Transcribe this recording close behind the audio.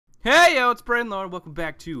Hey yo, it's Brandon Lord. Welcome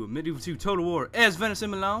back to Medieval 2 Total War as Venice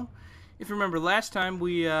and Milan. If you remember last time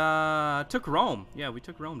we took Rome. Yeah, we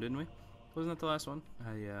took Rome, didn't we? Wasn't that the last one?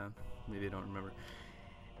 Maybe I don't remember.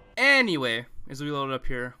 Anyway, as we load up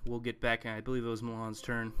here, we'll get back, I believe it was Milan's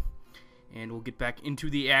turn. And we'll get back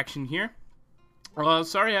into the action here.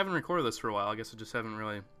 Sorry I haven't recorded this for a while. I guess I just haven't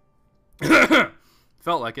really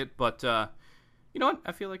felt like it, but you know what?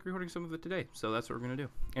 I feel like recording some of it today, so that's what we're going to do.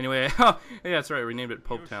 Anyway, yeah, that's right. We named it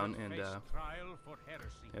Pope Town, and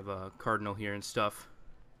have a cardinal here and stuff.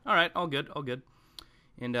 Alright, all good, all good.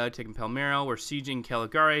 And taking Palmero. We're sieging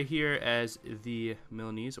Caligari here as the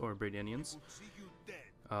Milanese, or Bradanians.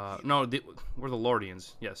 No, we're the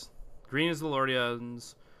Lordians, yes. Green is the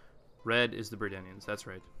Lordians, red is the Bradanians, that's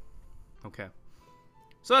right. Okay.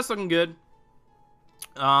 So that's looking good.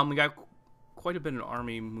 We got quite a bit of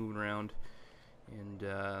army moving around. And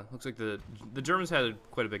looks like the Germans had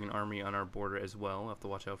quite a big army on our border as well. We'll have to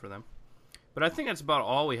watch out for them. But I think that's about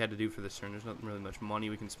all we had to do for this turn. There's not really much money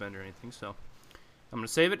we can spend or anything. So I'm going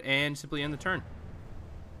to save it and simply end the turn.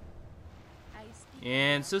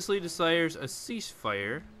 And Sicily desires a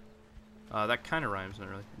ceasefire. That kind of rhymes, not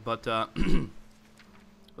really. But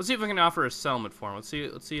let's see if we can offer a settlement for him. Let's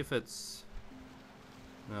see if it's...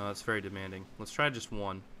 No, that's very demanding. Let's try just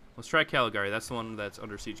one. Let's try Caligari. That's the one that's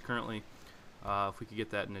under siege currently. If we could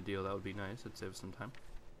get that in a deal, that would be nice. It'd save us some time.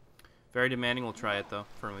 Very demanding. We'll try it though.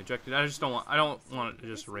 Firmly rejected. I don't want it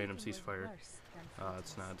just a random ceasefire.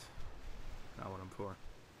 It's not what I'm for.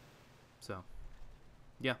 So,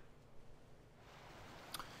 yeah.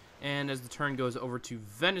 And as the turn goes over to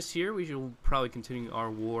Venice here, we shall probably continue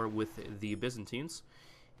our war with the Byzantines,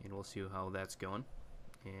 and we'll see how that's going.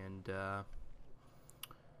 And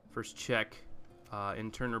first check,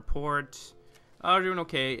 intern report. We're doing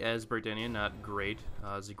okay as Bardania, not great.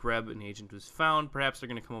 Zagreb, an agent was found. Perhaps they're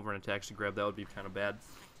going to come over and attack Zagreb. That would be kind of bad.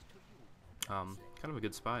 Kind of a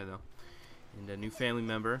good spy, though. And a new family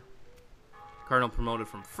member. Cardinal promoted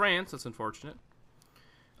from France. That's unfortunate.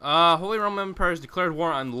 Holy Roman Empire has declared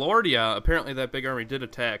war on Lordia. Apparently that big army did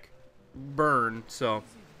attack Bern. So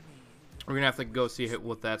we're going to have to go see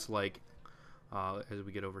what that's like as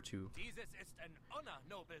we get over to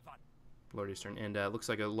Lordia's turn, and looks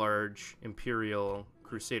like a large Imperial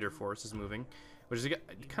Crusader force is moving, which is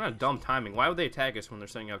kind of dumb timing. Why would they attack us when they're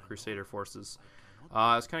sending out Crusader forces?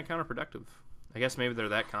 It's kind of counterproductive. I guess maybe they're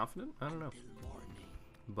that confident? I don't know.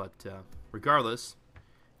 But regardless,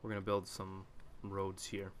 we're going to build some roads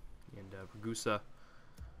here. And Ragusa,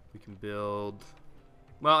 we can build...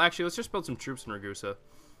 Well, actually, let's just build some troops in Ragusa.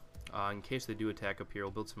 In case they do attack up here,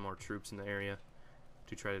 we'll build some more troops in the area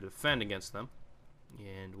to try to defend against them.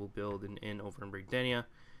 And we'll build an inn over in Bradania.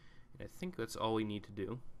 And I think that's all we need to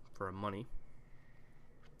do for our money.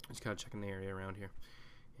 Just kind of checking the area around here.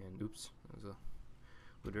 And oops, that was a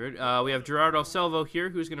weird. We have Gerardo Selvo here,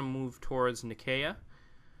 who's going to move towards Nicaea.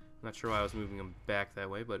 I'm not sure why I was moving him back that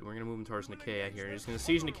way, but we're going to move him towards Nicaea here. He's going to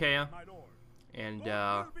siege Nicaea, and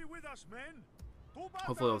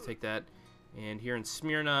hopefully we'll take that. And here in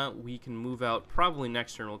Smyrna, we can move out probably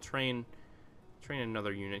next turn. We'll train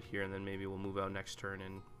another unit here, and then maybe we'll move out next turn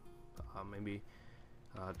and maybe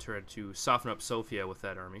try to soften up Sofia with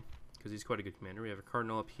that army, because he's quite a good commander. We have a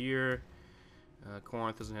cardinal up here.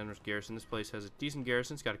 Corinth doesn't have much garrison. This place has a decent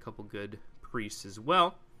garrison. It's got a couple good priests as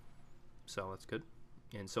well, so that's good.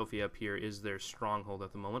 And Sofia up here is their stronghold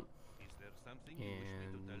at the moment.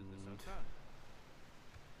 And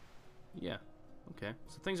yeah, okay.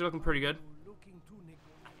 So things are looking pretty good.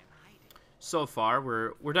 So far,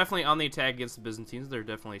 we're definitely on the attack against the Byzantines. They're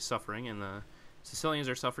definitely suffering, and the Sicilians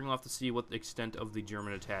are suffering. We'll have to see what the extent of the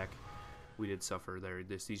German attack we did suffer there.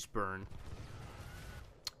 This siege Bern,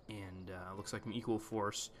 and looks like an equal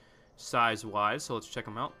force size-wise. So let's check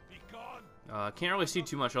them out. Can't really see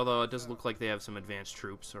too much, although it does look like they have some advanced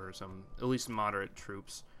troops, or some at least moderate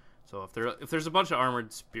troops. So if there's a bunch of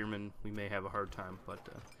armored spearmen, we may have a hard time. But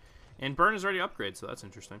and Bern is already upgraded, so that's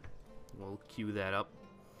interesting. We'll queue that up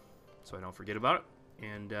so I don't forget about it,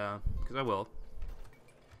 and because I will.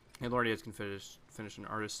 And Lordias can finish an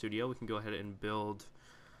artist studio. We can go ahead and build.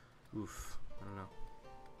 Oof, I don't know.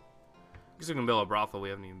 I guess we can build a brothel. We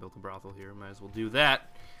haven't even built a brothel here. Might as well do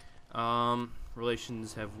that.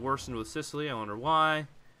 Relations have worsened with Sicily. I wonder why.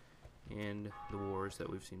 And the wars that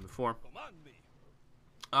we've seen before.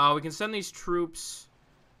 We can send these troops.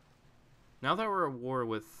 Now that we're at war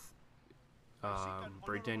with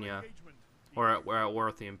Bradania. Or we're at war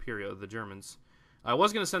with the Imperial, the Germans. I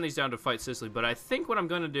was going to send these down to fight Sicily, but I think what I'm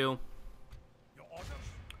going to do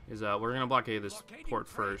is we're going to blockade this port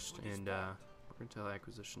first, and we're going to tell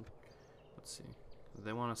acquisition. Let's see.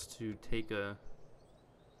 They want us to take a...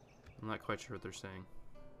 I'm not quite sure what they're saying.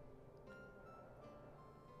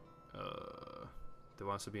 They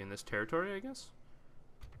want us to be in this territory, I guess?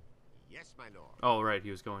 Yes, my lord. Oh, right,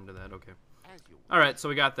 he was going to that, okay. As you Alright, so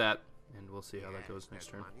we got that, and we'll see how that goes next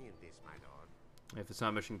turn. money in this, my lord. If it's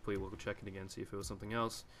not mission complete, we'll go check it again, see if it was something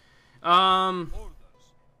else.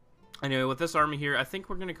 Anyway, with this army here, I think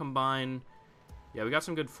we're going to combine... Yeah, we got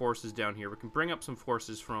some good forces down here. We can bring up some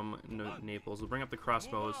forces from Naples. We'll bring up the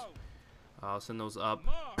crossbows. I'll send those up.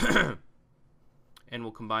 And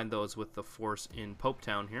we'll combine those with the force in Pope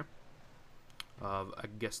Town here. Of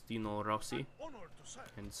Agostino Rossi.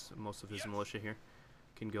 And most of his militia here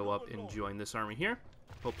can go up and join this army here.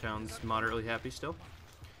 Pope Town's moderately happy still.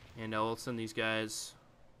 And I'll send these guys...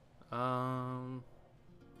 Well,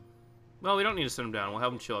 we don't need to send them down. We'll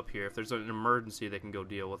have them chill up here. If there's an emergency, they can go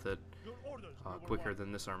deal with it quicker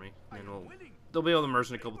than this army. And they'll be able to merge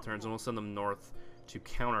in a couple turns, and we'll send them north to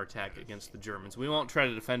counterattack against the Germans. We won't try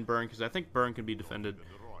to defend Bern, because I think Bern can be defended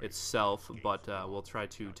itself, but we'll try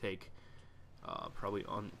to take probably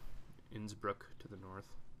on Innsbruck to the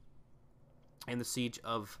north. And the siege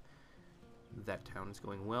of that town is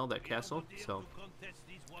going well, that castle, so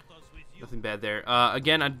nothing bad there.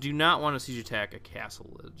 Again, I do not want to siege attack a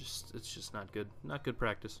castle. It's just not good. Not good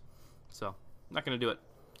practice. So, I'm not going to do it.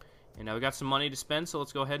 And now we got some money to spend, so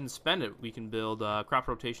let's go ahead and spend it. We can build crop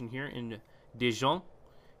rotation here in Dijon.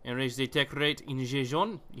 And raise the tech rate in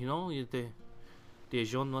Dijon. You know, the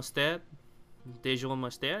Dijon Master. Dijon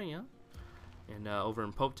Master, yeah. And over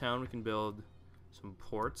in Pope Town, we can build some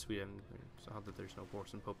ports. We saw that there's no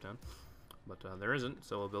ports in Pope Town. But there isn't,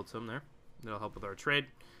 so we'll build some there. That'll help with our trade.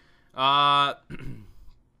 We're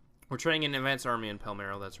training an advanced army in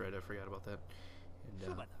Palmero. That's right, I forgot about that.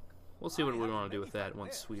 And we'll see what we want to do with that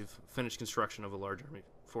once we've finished construction of a large army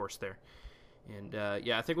force there. And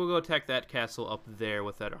yeah, I think we'll go attack that castle up there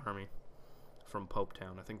with that army from Pope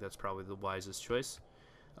Town. I think that's probably the wisest choice.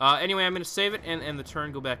 Anyway, I'm going to save it and end the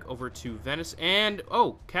turn, go back over to Venice. And,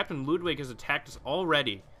 oh, Captain Ludwig has attacked us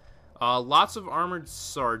already. Lots of armored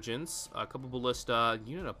sergeants, a couple ballista,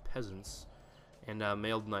 unit of peasants, and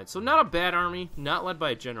mailed knights. So not a bad army, not led by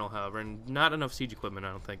a general, however, and not enough siege equipment, I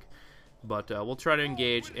don't think. But we'll try to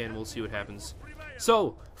engage, and we'll see what happens.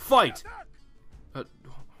 So, fight!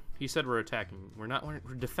 He said we're attacking. We're not.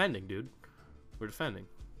 We're defending, dude. We're defending.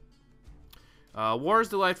 War is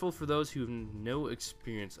delightful for those who have no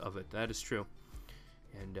experience of it. That is true.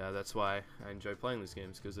 And that's why I enjoy playing these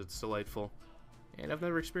games, because it's delightful. And I've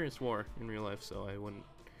never experienced war in real life, so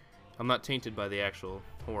I'm not tainted by the actual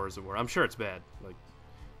horrors of war. I'm sure it's bad. Like,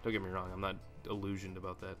 don't get me wrong. I'm not illusioned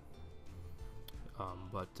about that.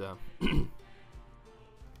 But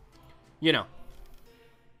you know,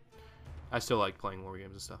 I still like playing war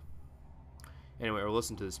games and stuff. Anyway, we'll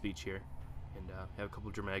listen to the speech here, and have a couple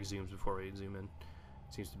of dramatic zooms before we zoom in.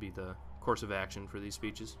 Seems to be the course of action for these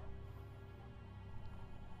speeches.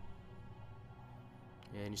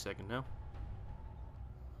 Any second now.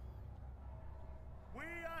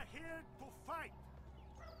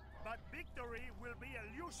 But victory will be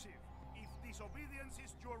elusive if disobedience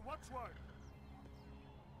is your watchword.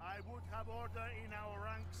 I would have order in our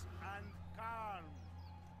ranks and calm.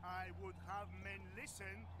 I would have men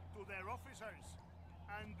listen to their officers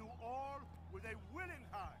and do all with a willing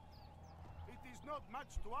heart. It is not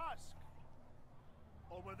much to ask.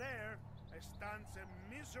 Over there stands a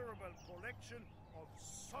miserable collection of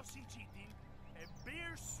sausage-eating, a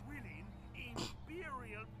beer-swilling,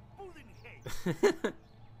 imperial pudding heads.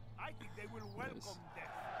 I think they will welcome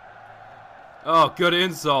death. Oh, good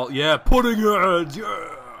insult. Yeah, pudding heads.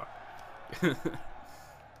 Yeah.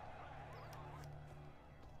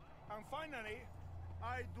 And finally,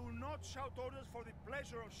 I do not shout orders for the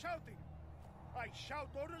pleasure of shouting. I shout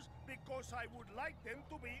orders because I would like them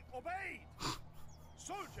to be obeyed.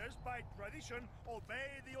 Soldiers, by tradition,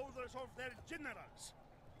 obey the orders of their generals.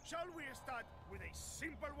 Shall we start with a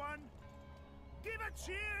simple one? Give a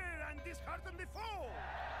cheer and dishearten the foe!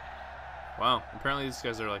 Wow, apparently these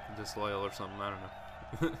guys are like disloyal or something, I don't know.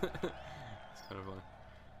 It's kind of funny.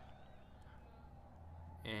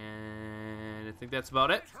 And I think that's about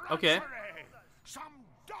it. Okay. Some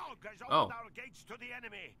dog has opened our gates to the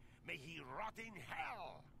enemy. May he rot in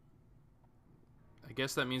hell. I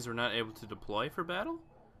guess that means we're not able to deploy for battle?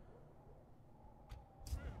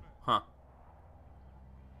 Huh.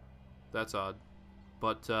 That's odd.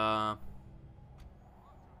 But, I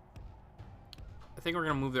think we're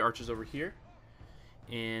going to move the archers over here.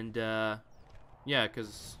 And, yeah,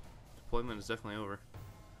 because deployment is definitely over.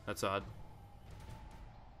 That's odd.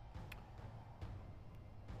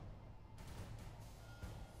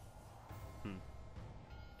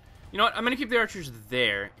 You know what? I'm going to keep the archers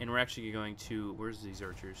there, and we're actually going to... Where's these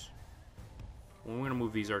archers? Well, we're going to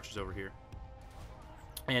move these archers over here.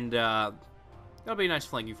 And that'll be a nice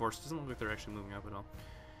flanking force. Doesn't look like they're actually moving up at all.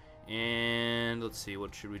 And let's see,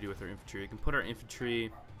 what should we do with our infantry? We can put our infantry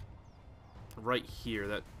right here.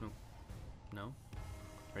 That no,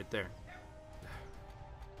 right there.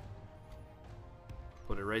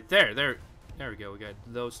 Put it right there. There we go. We got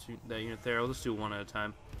those two, that unit there. Let's do one at a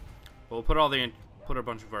time. But we'll put put a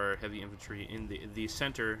bunch of our heavy infantry in the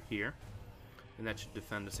center here, and that should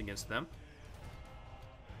defend us against them.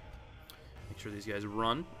 Make sure these guys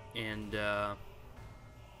run, and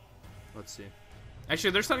let's see.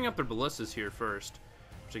 Actually, they're setting up their ballistas here first,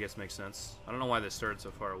 which I guess makes sense. I don't know why they started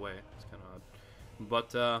so far away. It's kind of odd.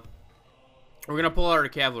 But we're going to pull out our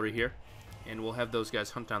cavalry here, and we'll have those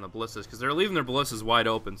guys hunt down the ballistas, because they're leaving their ballistas wide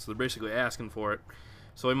open, so they're basically asking for it.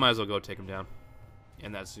 So we might as well go take them down.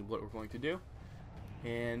 And that's what we're going to do.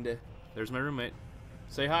 And there's my roommate.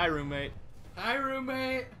 Say hi, roommate. Hi,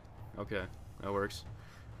 roommate. Okay, that works.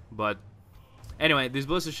 But anyway, these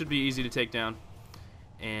ballistas should be easy to take down.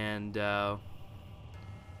 And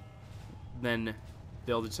then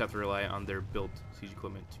they'll just have to rely on their built siege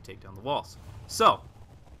equipment to take down the walls. So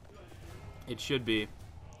it should be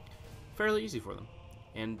fairly easy for them.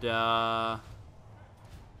 And okay,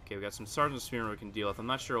 we got some sergeant spearmen we can deal with. I'm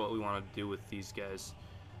not sure what we want to do with these guys.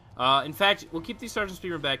 In fact, we'll keep these sergeant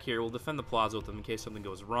spearmen back here. We'll defend the plaza with them in case something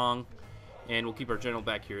goes wrong, and we'll keep our general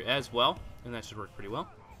back here as well, and that should work pretty well.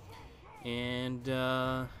 And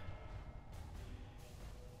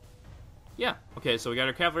yeah, okay, so we got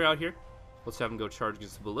our cavalry out here. Let's have them go charge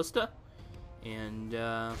against the ballista. And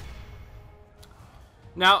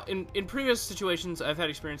now, in previous situations, I've had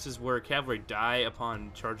experiences where cavalry die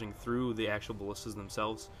upon charging through the actual ballistas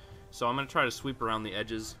themselves. So I'm going to try to sweep around the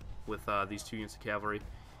edges with these 2 units of cavalry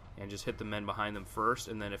and just hit the men behind them first.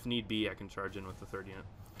 And then if need be, I can charge in with the 3rd unit.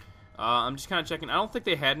 I'm just kind of checking. I don't think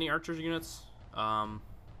they had any archer units.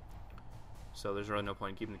 So there's really no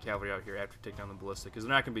point in keeping the cavalry out here after taking down the ballista, because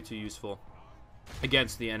they're not going to be too useful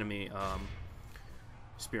against the enemy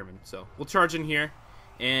spearmen. So we'll charge in here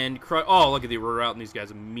and oh, look at we're routing these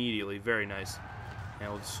guys immediately. Very nice.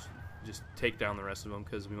 And we'll just take down the rest of them,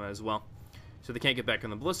 because we might as well. So they can't get back on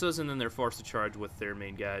the ballistas, and then they're forced to charge with their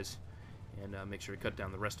main guys and make sure to cut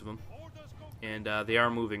down the rest of them. And they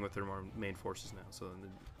are moving with their main forces now, so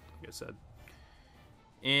like I said.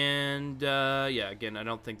 And yeah, again, I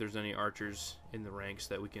don't think there's any archers in the ranks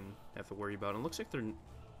that we can have to worry about. It looks like they're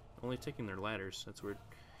only taking their ladders. That's weird.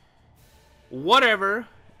 Whatever.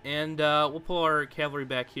 And we'll pull our cavalry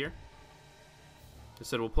back here. I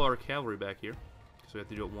said we'll pull our cavalry back here, because we have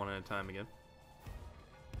to do it one at a time again.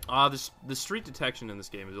 The street detection in this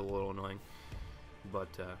game is a little annoying, but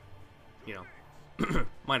you know,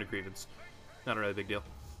 minor grievance, not a really big deal.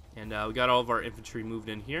 And we got all of our infantry moved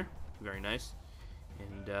in here. Very nice.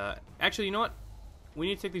 And actually, you know what? We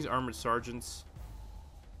need to take these armored sergeants.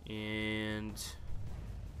 And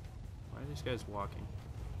why are these guys walking?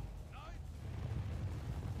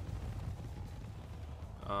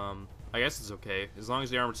 I guess it's okay. As long as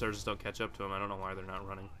the armored sergeants don't catch up to them, I don't know why they're not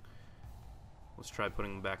running. Let's try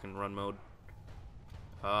putting them back in run mode.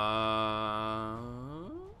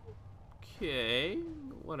 Okay.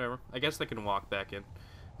 Whatever. I guess they can walk back in.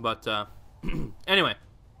 But, anyway.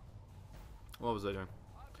 What was I doing?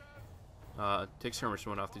 Take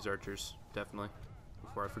skirmishment off these archers, definitely,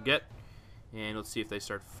 before I forget. And let's see if they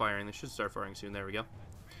start firing. They should start firing soon. There we go.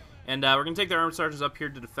 And we're going to take the armored sergeants up here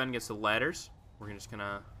to defend against the ladders. We're just going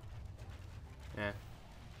to... I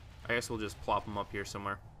guess we'll just plop them up here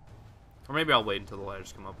somewhere. Or maybe I'll wait until the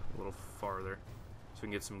ladders come up a little farther, so we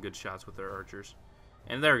can get some good shots with their archers.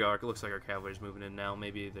 And there we go. It looks like our cavalry's moving in now.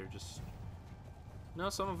 Maybe they're just... No,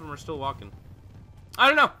 some of them are still walking. I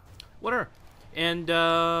don't know. Whatever. And,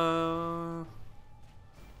 yeah,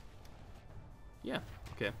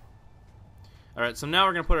 okay. Alright, so now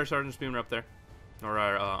we're going to put our sergeant spearmen up there. Or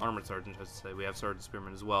our armored sergeants, I should say. We have sergeant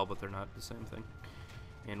spearmen as well, but they're not the same thing.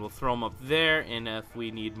 And we'll throw them up there, and if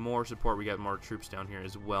we need more support, we got more troops down here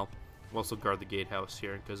as well. We'll also guard the gatehouse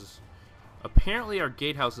here, because apparently our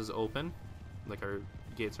gatehouse is open. Like, our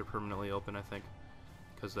gates are permanently open, I think.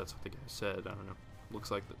 Because that's what the guy said. I don't know.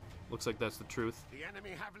 Looks like that's the truth. The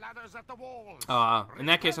enemy have ladders at the walls. In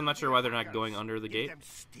that case, I'm not sure why they're not going under the gate.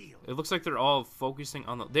 It looks like they're all focusing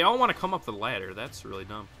on the... They all want to come up the ladder. That's really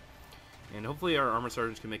dumb. And hopefully our armor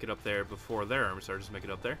sergeants can make it up there before their armor sergeants make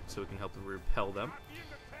it up there, so we can help them repel them.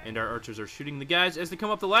 And our archers are shooting the guys as they come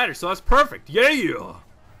up the ladder, so that's perfect. Yeah!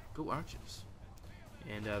 Go archers.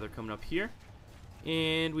 And they're coming up here.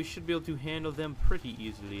 And we should be able to handle them pretty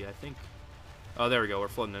easily, I think. Oh, there we go. We're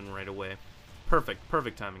flooding in right away. Perfect.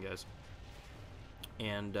 Perfect timing, guys.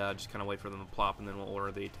 And just kind of wait for them to plop, and then we'll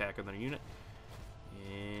order the attack of their unit.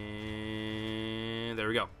 And there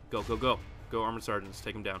we go. Go, go, go. Go, armored sergeants.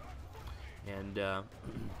 Take them down. And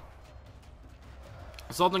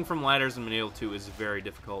assaulting from ladders in Manila 2 is very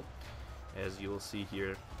difficult. As you will see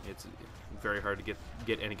here, it's very hard to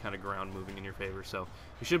get any kind of ground moving in your favor. So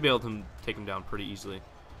we should be able to take them down pretty easily.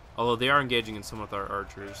 Although they are engaging in some with our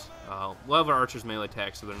archers. We'll have our archers melee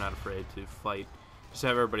attack, so they're not afraid to fight. Just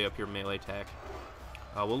have everybody up here melee attack.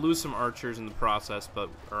 We'll lose some archers in the process, but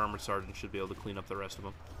our armored sergeant should be able to clean up the rest of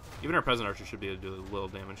them. Even our peasant archers should be able to do a little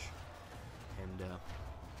damage. And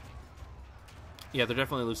yeah, they're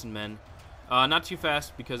definitely losing men. Not too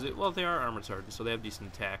fast because, well, they are armored sergeants, so they have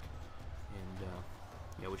decent attack. And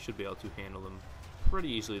yeah, we should be able to handle them pretty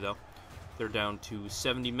easily, though. They're down to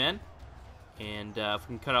 70 men. And if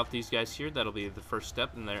we can cut out these guys here, that'll be the first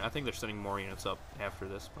step. And I think they're sending more units up after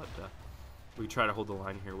this, but we try to hold the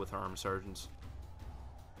line here with our armored sergeants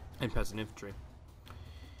and peasant infantry.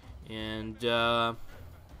 And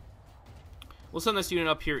we'll send this unit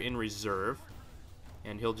up here in reserve,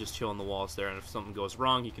 and he'll just chill on the walls there, and if something goes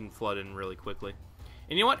wrong, he can flood in really quickly.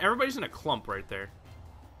 And you know what? Everybody's in a clump right there.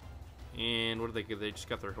 And what do they just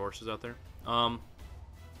got their horses out there.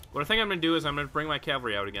 What I think I'm going to do is I'm going to bring my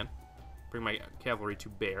cavalry out again. Bring my cavalry to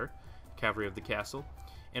bear. Cavalry of the castle.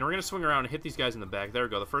 And we're going to swing around and hit these guys in the back. There we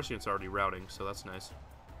go. The first unit's already routing, so that's nice.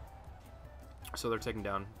 So they're taking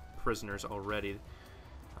down prisoners already.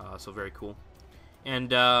 So very cool.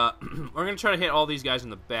 And we're going to try to hit all these guys in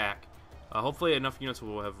the back. Hopefully enough units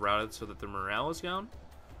will have routed so that their morale is down.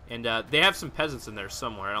 And they have some peasants in there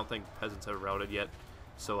somewhere. I don't think peasants have routed yet.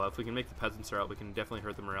 So if we can make the peasants rout, we can definitely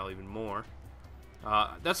hurt the morale even more.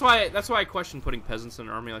 That's why I question putting peasants in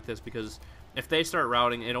an army like this, because if they start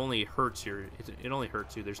routing, it only hurts you. It only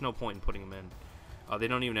hurts you. There's no point in putting them in. They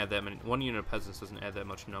don't even add that many. One unit of peasants doesn't add that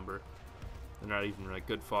much number. They're not even like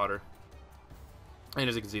good fodder. And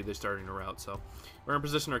as you can see, they're starting to rout. So we're going to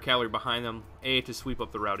position our cavalry behind them. A, to sweep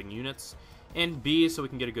up the routing units, and B, so we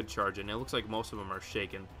can get a good charge in. It looks like most of them are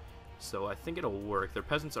shaken, so I think it'll work. Their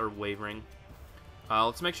peasants are wavering.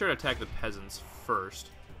 Let's make sure to attack the peasants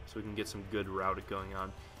first, so we can get some good routing going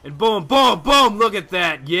on. And boom, boom, boom! Look at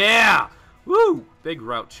that! Yeah! Woo! Big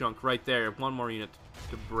rout chunk right there. One more unit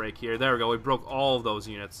to break here. There we go. We broke all of those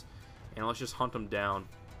units. And let's just hunt them down.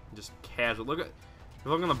 Just casual. Look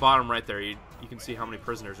on the bottom right there. You can see how many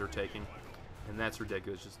prisoners we're taking. And that's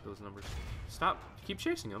ridiculous, just those numbers. Stop. Keep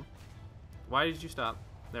chasing them. Why did you stop?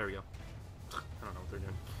 There we go. I don't know what they're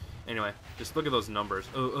doing. Anyway, just look at those numbers.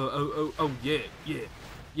 Oh, yeah, yeah,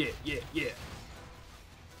 yeah, yeah, yeah.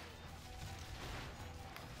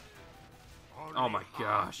 Oh my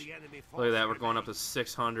gosh. Look at that, we're going up to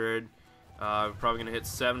 600. We're probably going to hit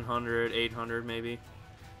 700, 800 maybe.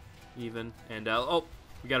 Even. And, oh,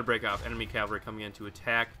 we got to break off. Enemy cavalry coming in to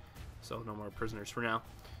attack. So no more prisoners for now.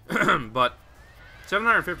 But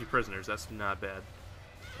 750 prisoners, that's not bad.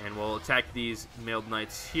 And we'll attack these mailed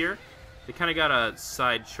knights here. They kind of got a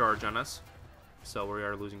side charge on us, so we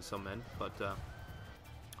are losing some men. But oh,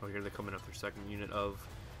 here they're coming up their second unit of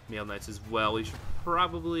mailed knights as well. We should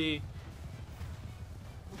probably,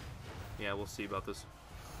 yeah, we'll see about this.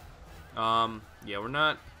 Yeah,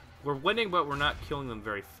 we're winning, but we're not killing them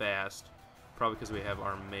very fast. Probably because we have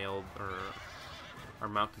our our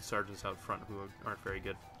mounted sergeants out front who aren't very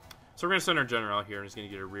good. So we're going to send our general out here, and he's going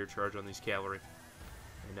to get a rear charge on these cavalry.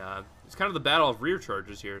 And it's kind of the battle of rear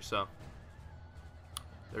charges here, so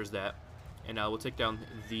there's that. And we'll take down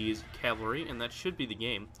these cavalry, and that should be the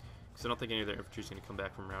game, because I don't think any of their infantry is going to come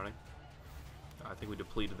back from routing. I think we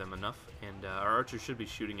depleted them enough, and our archers should be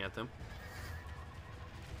shooting at them.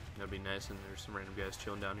 That'd be nice, and there's some random guys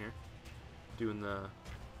chilling down here, doing the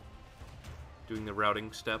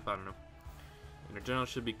routing step. I don't know. And our general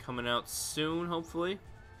should be coming out soon, hopefully,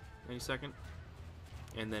 any second.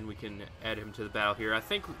 And then we can add him to the battle here. I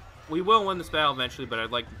think we will win this battle eventually, but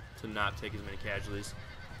I'd like to not take as many casualties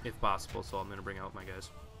if possible, so I'm going to bring out my guys.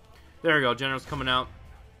 There we go, general's coming out.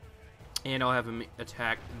 And I'll have him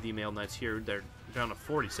attack the mailed knights here. They're down to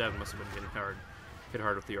 47, must have been getting hit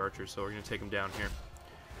hard with the archers, so we're going to take them down here.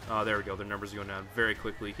 There we go, their numbers are going down very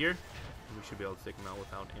quickly here. We should be able to take them out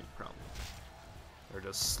without any problem. They're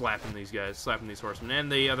just slapping these guys, slapping these horsemen,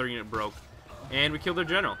 and the other unit broke. And we killed their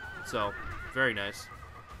general, so very nice.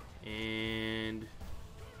 And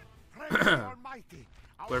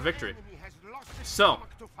clear victory. So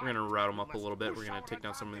we're gonna rout them up a little bit. We're gonna take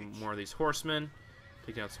down some more of these horsemen,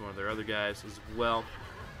 take down some of their other guys as well,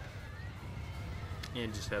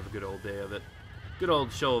 and just have a good old day of it, good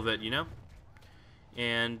old show of it, you know.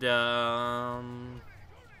 And try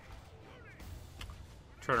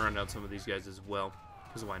to run down some of these guys as well,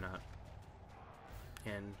 because why not?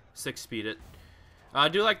 And 6-speed it. I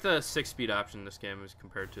do like the 6-speed option in this game as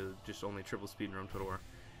compared to just only triple speed in Rome Total War.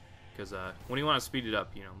 Because when you want to speed it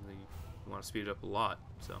up, you know, you want to speed it up a lot.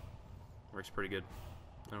 So, works pretty good.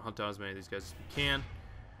 And hunt down as many of these guys as we can.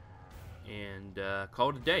 And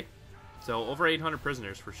call it a day. So, over 800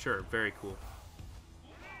 prisoners for sure. Very cool.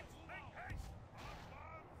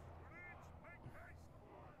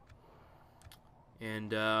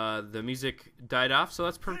 And the music died off, so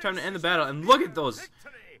that's perfect time to end the battle. And look at those!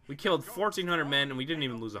 We killed 1,400 men, and we didn't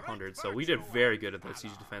even lose 100. So we did very good at that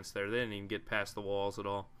siege defense there. They didn't even get past the walls at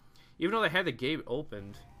all. Even though they had the gate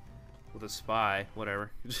opened with a spy,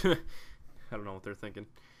 whatever. I don't know what they're thinking.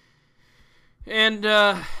 And,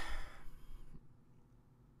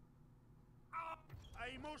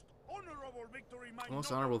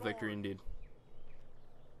 most honorable victory indeed.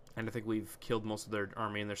 And I think we've killed most of their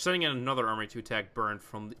army, and they're sending in another army to attack Bern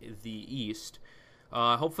from the east.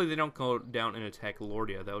 Hopefully they don't go down and attack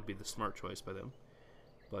Lordia. That would be the smart choice by them.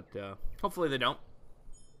 But hopefully they don't.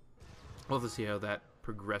 We'll have to see how that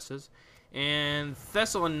progresses. And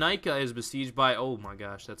Thessalonica is besieged by... Oh my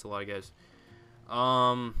gosh, that's a lot of guys.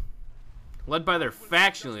 Led by their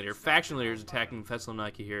faction leader. Faction leader is attacking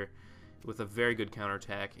Thessalonica here with a very good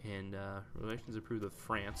counterattack. And relations improved with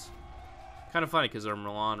France. Kind of funny because our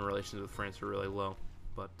Milan relations with France are really low.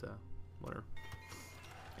 But whatever.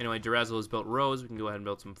 Anyway, Durazzo has built roads. We can go ahead and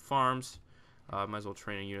build some farms. Might as well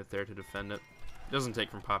train a unit there to defend it. It doesn't take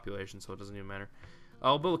from population, so it doesn't even matter.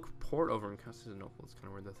 I'll build a port over in Constantinople. It's kind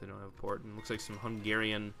of weird that they don't have a port. And it looks like some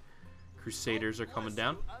Hungarian crusaders are coming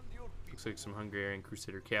down. Looks like some Hungarian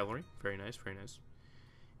crusader cavalry. Very nice, very nice.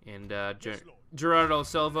 And Gerardo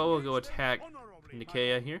Selvo will go attack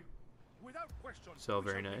Nicaea here. So,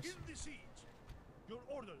 very nice.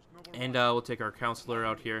 And we'll take our counselor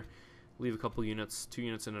out here. Leave a couple units, 2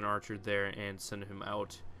 units and an archer there, and send him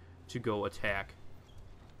out to go attack.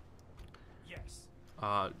 Yes.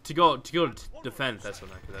 To go defend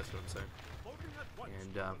Thessalonica. That's what I'm saying.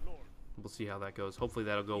 And we'll see how that goes. Hopefully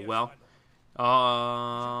that'll go well.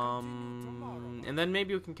 And then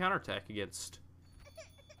maybe we can counterattack against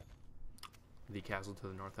the castle to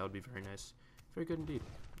the north. That would be very nice. Very good indeed.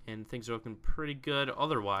 And things are looking pretty good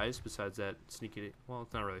otherwise, besides that sneaky... Well,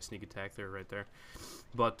 it's not really a sneak attack there, right there.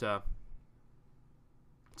 But,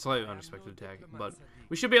 slightly unexpected attack. But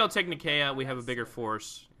we should be able to take Nicaea. We have a bigger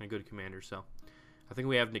force and a good commander, so... I think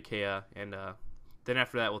we have Nicaea, and then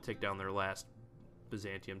after that we'll take down their last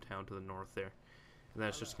Byzantium town to the north there. And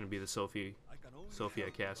that's just going to be the Sofia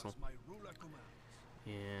Castle.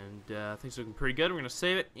 And things are looking pretty good. We're going to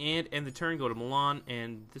save it and end the turn, go to Milan,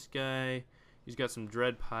 and this guy... He's got some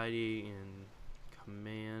dread piety and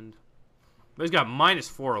command. But he's got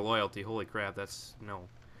 -4 loyalty. Holy crap, that's... No.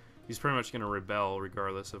 He's pretty much going to rebel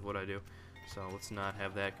regardless of what I do. So let's not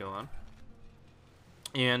have that go on.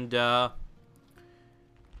 And, what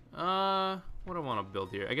do I want to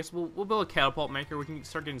build here? I guess we'll build a catapult maker. We can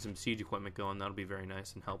start getting some siege equipment going. That'll be very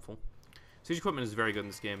nice and helpful. Siege equipment is very good in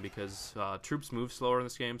this game because troops move slower in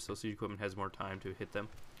this game, so siege equipment has more time to hit them.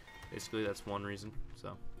 Basically, that's one reason.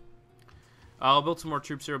 So... I'll build some more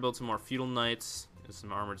troops here. I'll build some more feudal knights,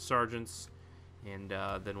 some armored sergeants, and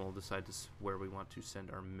then we'll decide where we want to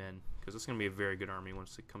send our men, because it's going to be a very good army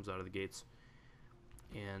once it comes out of the gates.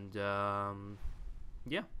 And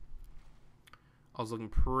yeah, I was looking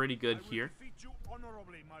pretty good here.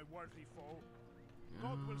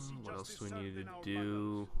 What else do we need to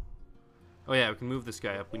do? Oh yeah, we can move this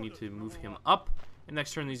guy up. We need to move him up, and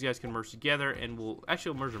next turn these guys can merge together, and we'll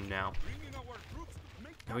merge them now.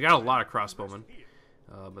 And we got a lot of crossbowmen,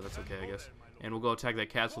 but that's okay, I guess. And we'll go attack that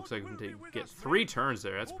castle. Looks like we can get 3 turns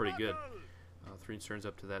there. That's pretty good. 3 turns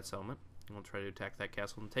up to that settlement. And we'll try to attack that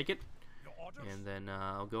castle and take it. And then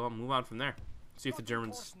I'll go and move on from there. See if the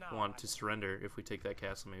Germans want to surrender if we take that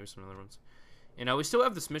castle. Maybe some other ones. And we still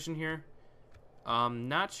have this mission here.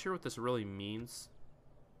 Not sure what this really means.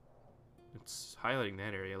 It's highlighting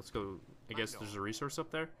that area. Let's go. I guess there's a resource up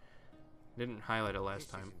there. Didn't highlight it last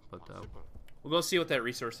time, but... we'll go see what that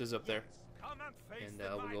resource is up there, and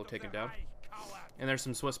we'll go take it down. And there's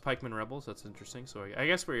some Swiss pikemen rebels. That's interesting. So I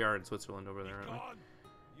guess we are in Switzerland over there, aren't we?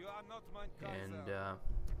 And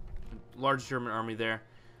large German army there.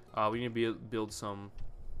 We need to build some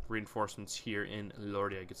reinforcements here in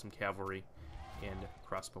Lordia. Get some cavalry and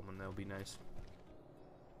crossbowmen. That would be nice.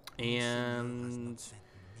 And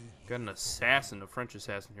got an assassin, a French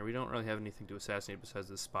assassin here. We don't really have anything to assassinate besides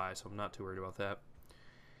the spy, so I'm not too worried about that.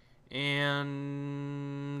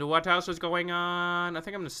 And what else is going on? I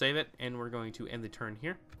think I'm going to save it, and we're going to end the turn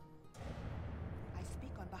here. I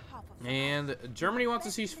speak on behalf of and Germany wants a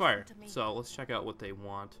ceasefire, so let's check out what they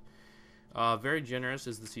want. Very generous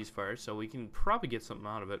is the ceasefire, so we can probably get something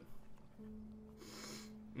out of it.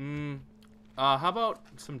 How about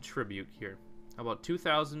some tribute here? How about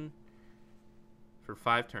 2,000 for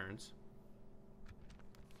 5 turns?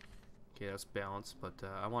 Okay, that's balanced, but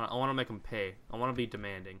I want to make them pay. I want to be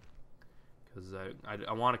demanding, because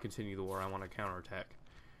I want to continue the war. I want to counterattack.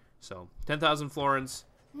 So 10,000 florins.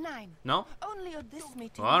 9. No. Only of this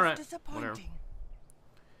meeting All right. was disappointing.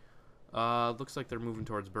 Whatever. Looks like they're moving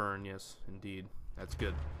towards Bern. Yes, indeed. That's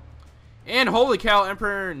good. And holy cow,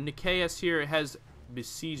 Emperor Nicaeus here has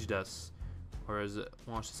besieged us, or has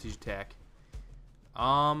launched a siege attack.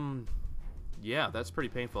 Yeah, that's pretty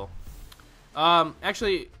painful.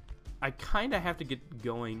 Actually, I kind of have to get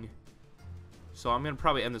going, so I'm gonna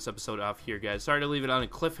probably end this episode off here, guys. Sorry to leave it on a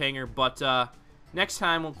cliffhanger, but next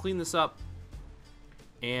time we'll clean this up,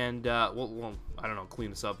 and well, I don't know. Clean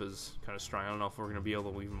this up is kind of strong. I don't know if we're gonna be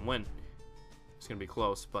able to even win. It's gonna be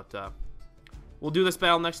close, but we'll do this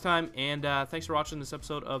battle next time. And thanks for watching this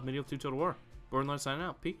episode of Medieval 2 Total War. Borderlands signing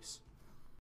out. Peace.